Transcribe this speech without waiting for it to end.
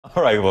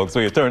All right, folks,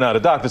 we turn now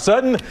to Dr.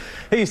 Sutton.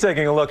 He's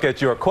taking a look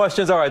at your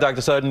questions. All right, Dr.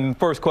 Sutton,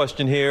 first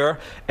question here.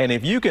 And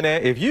if you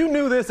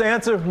knew this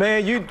answer,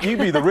 man, you'd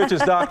be the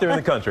richest doctor in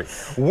the country.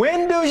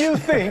 When do you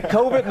think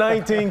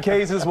COVID-19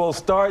 cases will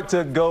start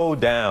to go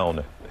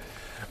down?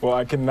 Well,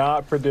 I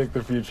cannot predict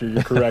the future.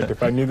 You're correct.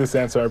 If I knew this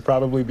answer, I'd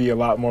probably be a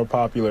lot more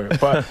popular.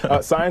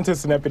 But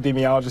scientists and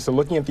epidemiologists are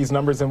looking at these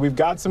numbers, and we've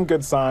got some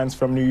good signs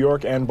from New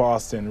York and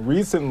Boston.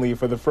 Recently,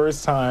 for the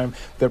first time,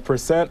 the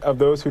percent of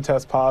those who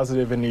test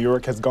positive in New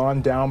York has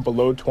gone down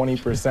below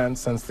 20%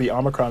 since the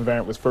Omicron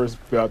variant was first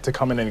to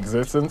come in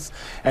existence.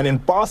 And in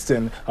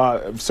Boston,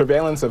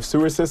 surveillance of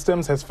sewer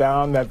systems has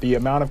found that the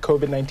amount of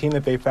COVID-19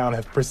 that they found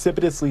have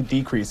precipitously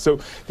decreased. So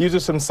these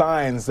are some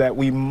signs that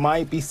we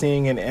might be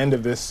seeing an end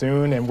of this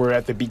soon, and we're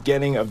at the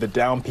beginning of the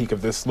down peak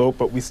of this slope,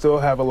 but we still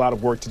have a lot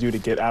of work to do to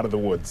get out of the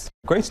woods.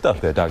 Great stuff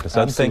there, Dr.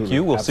 Sutton. Absolutely. Thank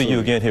you. We'll see you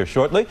again here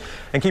shortly.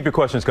 And keep your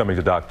questions coming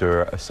to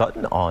Dr.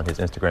 Sutton on his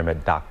Instagram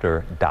at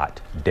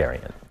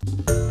dr.darien.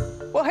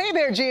 Well, hey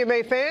there,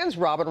 GMA fans.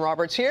 Robin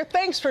Roberts here.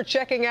 Thanks for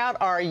checking out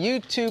our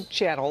YouTube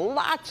channel.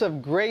 Lots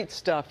of great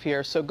stuff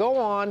here. So go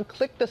on,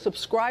 click the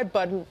subscribe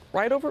button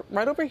right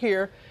over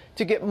here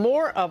to get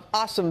more of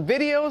awesome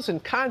videos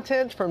and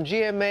content from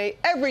GMA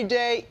every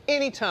day,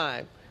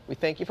 anytime. We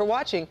thank you for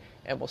watching,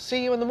 and we'll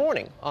see you in the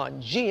morning on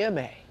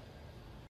GMA.